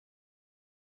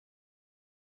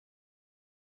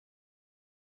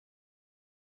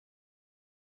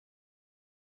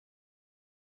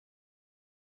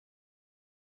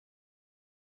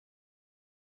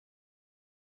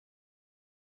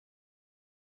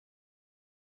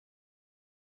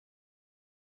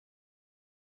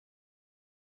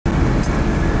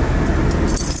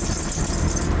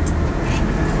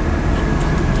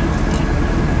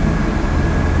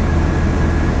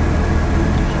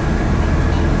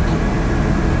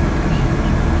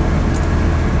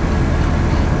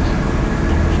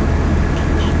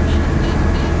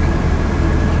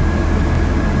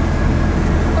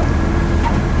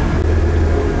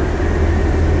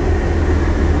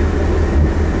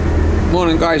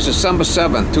Morning guys, December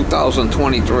 7th,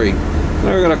 2023. I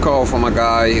got a call from a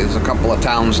guy. He's a couple of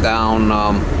towns down.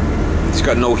 He's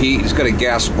got no heat. He's got a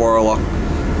gas boiler.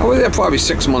 I was there probably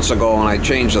 6 months ago and I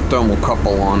changed the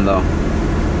thermocouple on the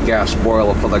gas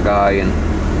boiler for the guy, and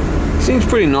he seems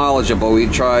pretty knowledgeable. He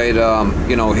tried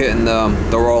you know, hitting the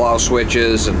rollout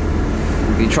switches, and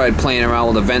he tried playing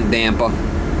around with the vent damper,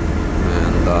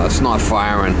 and it's not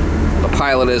firing. The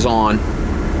pilot is on.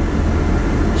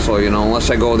 So, you know,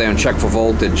 unless I go there and check for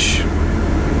voltage,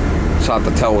 it's hard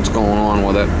to tell what's going on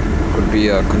with it. Could be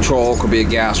a control, could be a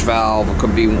gas valve, it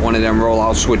could be one of them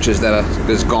rollout switches that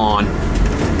is gone.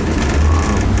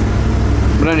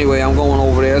 But anyway, I'm going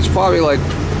over there. It's probably like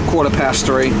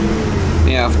 3:15 in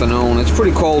the afternoon. It's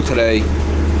pretty cold today.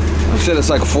 I said it's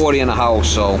like 40 in the house,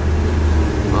 so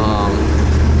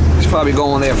he's probably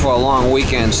going there for a long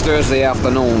weekend. It's Thursday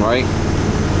afternoon, right?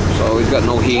 So he's got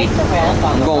no heat.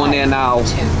 I'm going there now.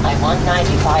 He's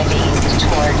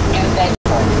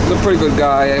a pretty good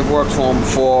guy. I've worked for him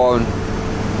before, and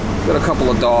got a couple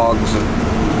of dogs. And,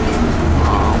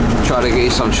 try to get you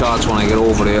some shots when I get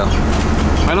over there.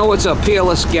 I know it's a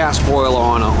peerless gas boiler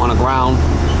on a ground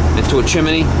into a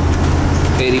chimney,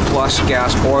 80 plus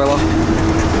gas boiler.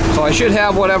 So I should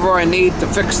have whatever I need to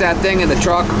fix that thing in the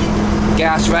truck.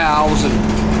 Gas valves and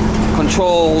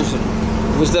controls. And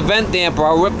it was the vent damper.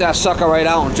 I'll rip that sucker right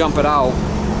out and jump it out.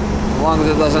 As long as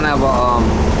it doesn't have a...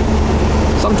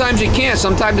 sometimes you can't.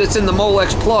 Sometimes it's in the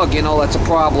Molex plug. You know, that's a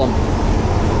problem.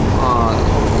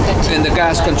 In the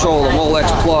gas control, the Molex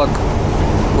plug,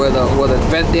 where the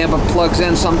vent damper plugs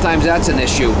in, sometimes that's an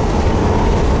issue.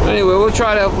 Anyway, we'll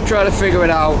try to figure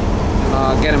it out,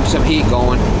 get him some heat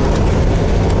going.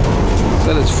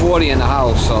 Said it's 40 in the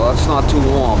house, so that's not too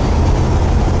warm.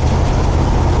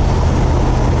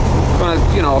 Gonna,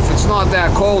 you know, if it's not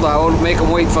that cold, I would make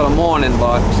him wait for the morning,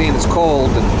 but seeing it's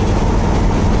cold, and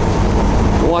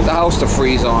we want the house to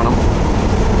freeze on him.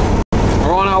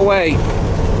 We're on our way.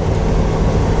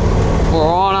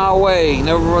 We're on our way.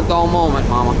 Never a dull moment,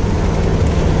 Mama.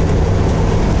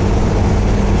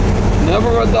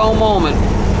 Never a dull moment.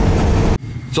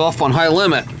 It's off on high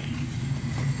limit.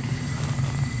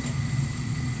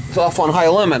 It's off on high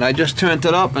limit. I just turned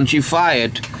it up and she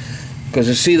fired. Because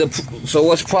you see so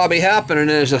what's probably happening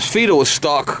is the feeder was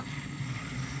stuck.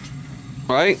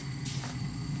 Right?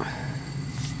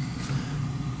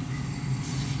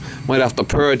 Might have to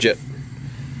purge it.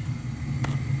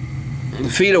 The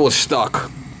feeder was stuck.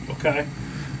 Okay.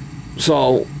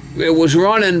 So it was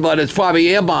running, but it's probably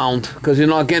airbound because you're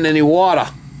not getting any water.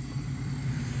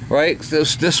 Right?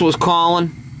 This was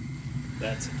calling.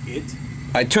 That's it.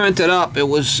 I turned it up. It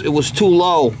was too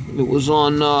low. It was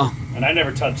on. And I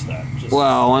never touched that. Just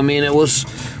well, I mean, it was.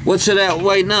 What's it at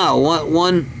right now?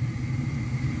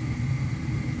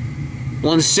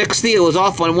 160. It was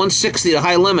off on 160, the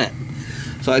high limit.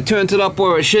 So I turned it up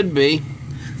where it should be.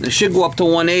 It should go up to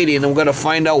 180, and I'm going to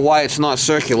find out why it's not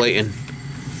circulating.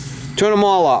 Turn them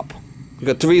all up. We've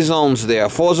got 3 zones there.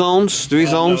 4 zones? 3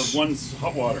 zones? No, one's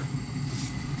hot water.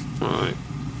 Alright.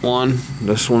 1.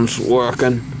 This one's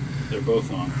working. They're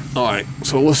both on. Alright,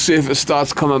 so let's see if it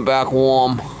starts coming back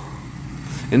warm.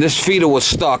 And this feeder was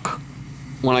stuck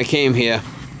when I came here.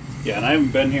 Yeah, and I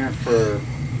haven't been here for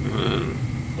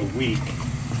a week.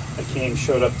 I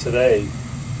showed up today.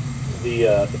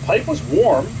 The pipe was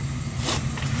warm,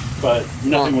 but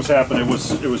nothing was happening. It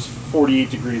was 48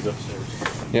 degrees upstairs.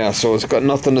 Yeah, so it's got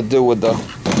nothing to do with the...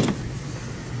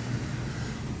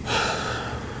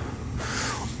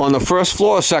 On the first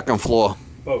floor or second floor?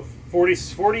 Both.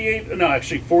 48, no,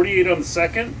 actually 48 on the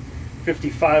second,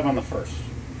 55 on the first.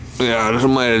 Yeah, this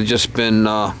might have just been,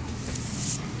 it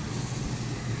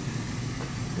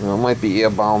might be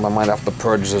airbound. I might have to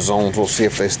purge the zones. We'll see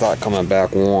if they start coming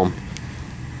back warm.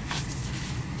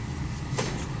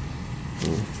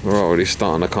 They're already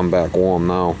starting to come back warm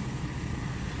now.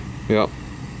 Yep,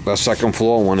 that second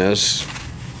floor one is.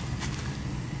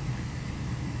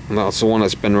 And that's the one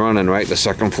that's been running, right? The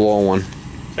second floor one.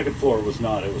 Second floor was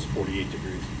not. It was 48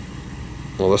 degrees.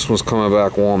 Well, this one's coming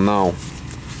back warm now.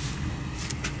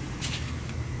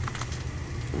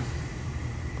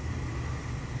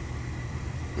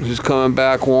 It's coming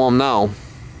back warm now.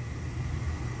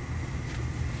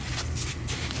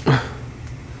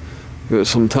 Give it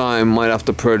some time. Might have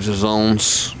to purge the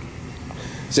zones.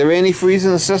 Is there any freeze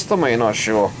in the system, or you're not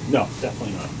sure? No,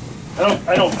 definitely not.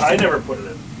 I never put it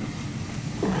in.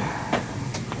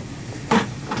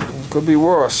 Could be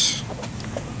worse.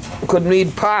 Could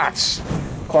need parts.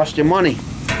 Cost you money.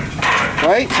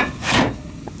 Right?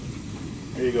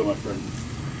 Here you go, my friend.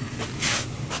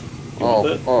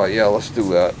 Oh yeah, let's do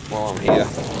that while I'm here.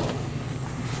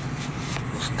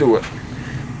 Let's do it.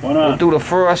 Why not? We'll do the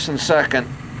first and second.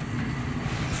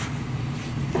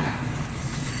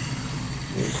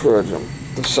 Purge them.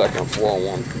 The second floor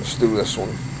one. Let's do this one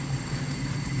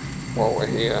while we're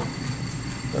here.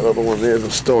 That other one there's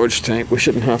a storage tank. We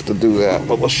shouldn't have to do that,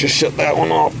 but let's just shut that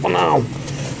one off for now.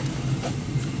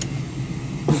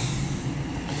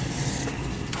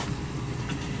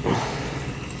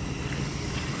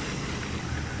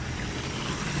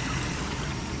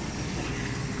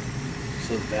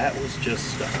 So that was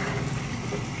just stuff.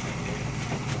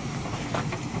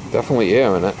 Definitely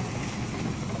air in it.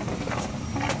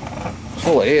 It's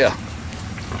full of air.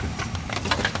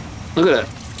 Look at it.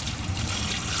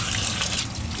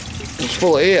 It's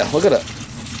full of air. Look at it.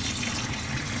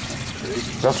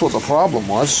 That's what the problem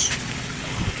was.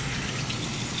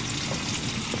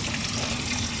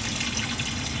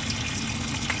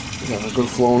 We got a good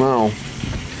flow now.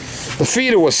 The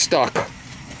feeder was stuck.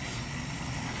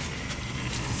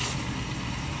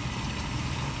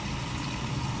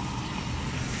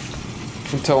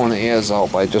 You can tell when the air's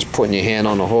out by just putting your hand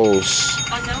on the hose.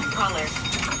 Unknown caller.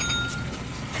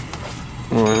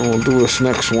 Alright, we'll do this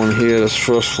next one here, this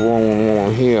first floor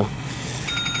one here.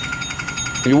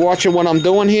 You watching what I'm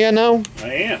doing here now?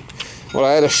 I am. Well,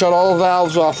 I had to shut all the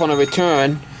valves off on a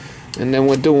return, and then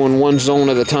we're doing one zone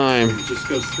at a time. It just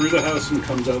goes through the house and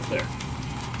comes out there.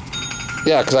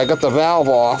 Yeah, because I got the valve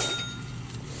off,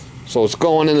 so it's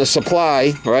going in the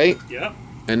supply, right? Yep.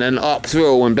 And then up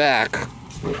through and back.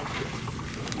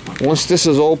 Once this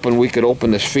is open, we could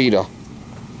open this feeder.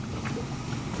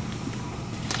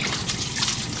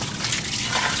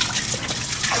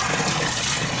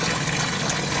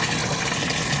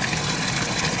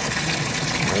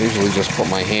 I usually just put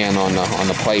my hand on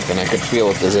the pipe and I could feel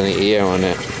if there's any air on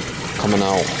it coming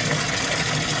out.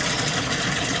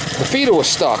 The feeder was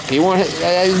stuck. I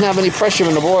didn't have any pressure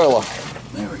in the boiler.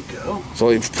 There we go. So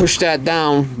you push that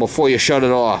down before you shut it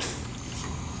off.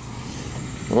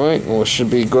 Alright, well, it should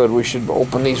be good. We should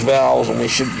open these valves and we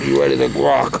should be ready to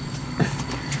rock.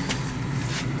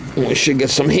 We should get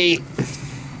some heat.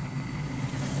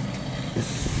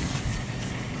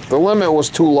 The limit was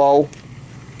too low.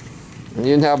 And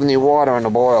you didn't have any water in the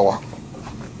boiler.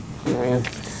 I mean,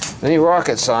 any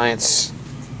rocket science.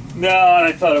 No, and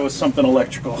I thought it was something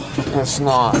electrical. That's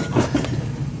not.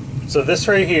 So this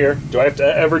right here, do I have to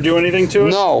ever do anything to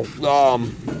it? No.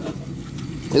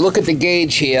 You look at the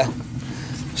gauge here.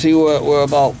 See, we're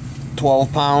about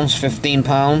 12 pounds, 15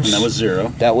 pounds. And that was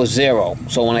 0. That was 0.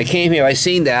 So when I came here, I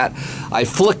seen that. I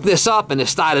flicked this up and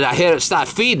I heard it start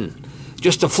feeding.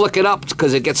 Just to flick it up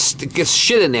because it gets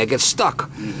shit in there, it gets stuck.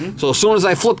 Mm-hmm. So as soon as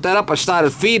I flipped that up, I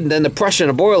started feeding, then the pressure in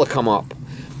the boiler come up.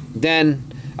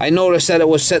 Then I noticed that it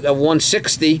was set at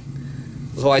 160,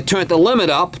 so I turned the limit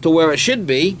up to where it should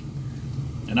be.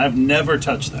 And I've never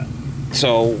touched that.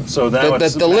 So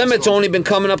the limit's only been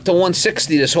coming up to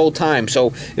 160 this whole time.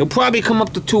 So it'll probably come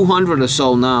up to 200 or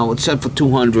so now. It's set for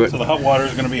 200. So the hot water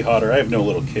is going to be hotter. I have no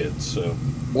little kids, so.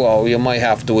 Well, you might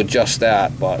have to adjust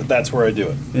that, but That's where I do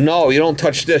it. no, you don't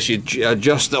touch this. You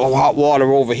adjust the hot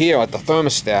water over here at the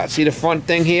thermostat. See the front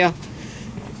thing here?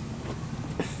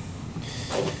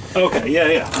 Okay,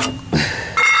 yeah.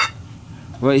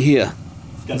 Right here.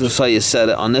 Gotcha. That's how you set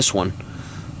it on this one.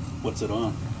 What's it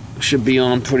on? Should be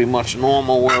on pretty much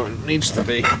normal where it needs to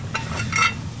be.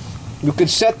 You could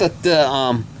set that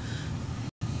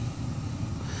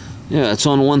yeah, it's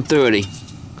on 130.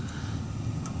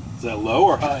 Is that low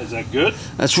or high? Is that good?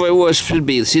 That's right where it should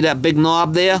be. See that big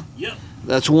knob there? Yep.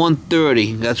 That's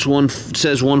 130. That's it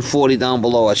says 140 down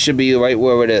below. It should be right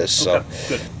where it is. Okay,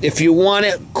 So good. if you want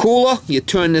it cooler, you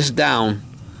turn this down.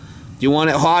 If you want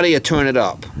it hotter, you turn it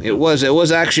up. It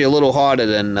was actually a little hotter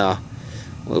than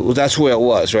that's where it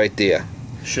was, right there.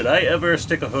 Should I ever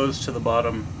stick a hose to the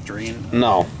bottom drain?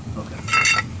 No. Okay.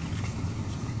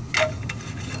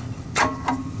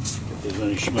 If there's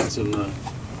any schmutz in the...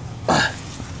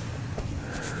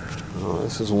 Oh,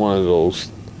 this is one of those.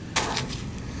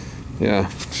 Yeah,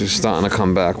 she's starting to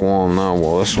come back warm now.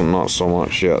 Well, this one not so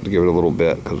much yet. To give it a little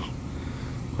bit because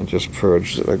I just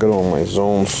purged it. I got all my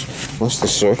zones. Unless the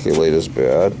circulator's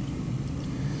bad.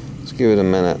 Let's give it a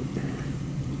minute.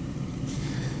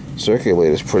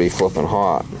 Circulator's pretty flippin'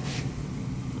 hot.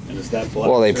 And is that black?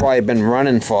 Well, they've probably been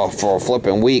running for a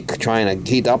flippin' week trying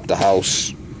to heat up the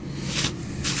house.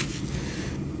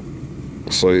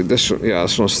 So this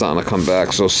one's starting to come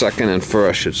back. So second and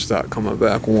first should start coming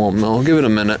back warm now. I'll give it a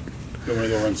minute. You want me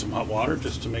to go run some hot water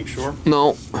just to make sure?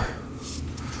 No.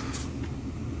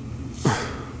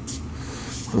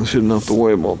 I shouldn't have to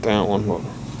worry about that one, but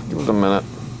give it a minute.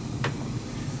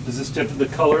 Does this the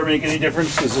color make any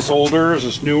difference? Is this older? Is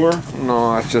this newer?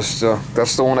 No, it's just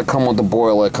that's the one that comes with the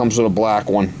boiler. It comes with a black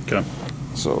one. Okay.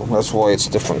 So that's why it's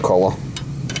different color.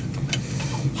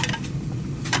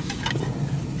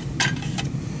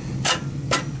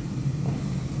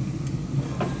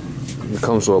 It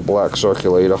comes with a black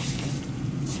circulator.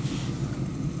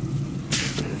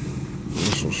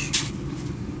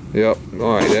 Yep.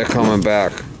 All right, they're coming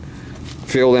back.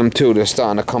 Feel them too. They're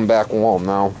starting to come back warm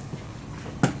now.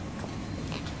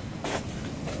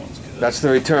 That's the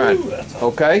return. Ooh, that's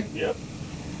okay? Yep.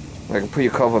 I can put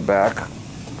your cover back.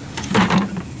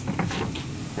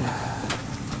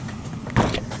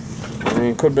 I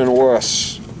mean, it could have been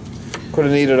worse. Could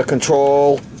have needed a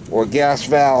control or a gas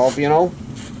valve, you know?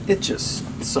 It just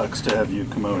sucks to have you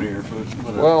come out here,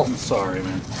 but well, I'm sorry,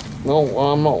 man. No,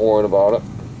 I'm not worried about it.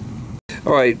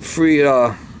 Alright, feed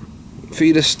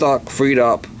is stuck, freed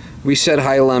up. Reset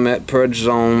high limit, purge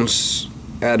zones,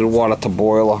 added water to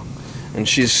boiler. And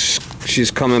she's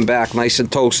coming back nice and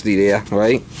toasty there,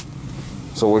 right?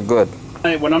 So we're good.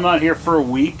 When I'm not here for a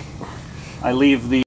week, I leave the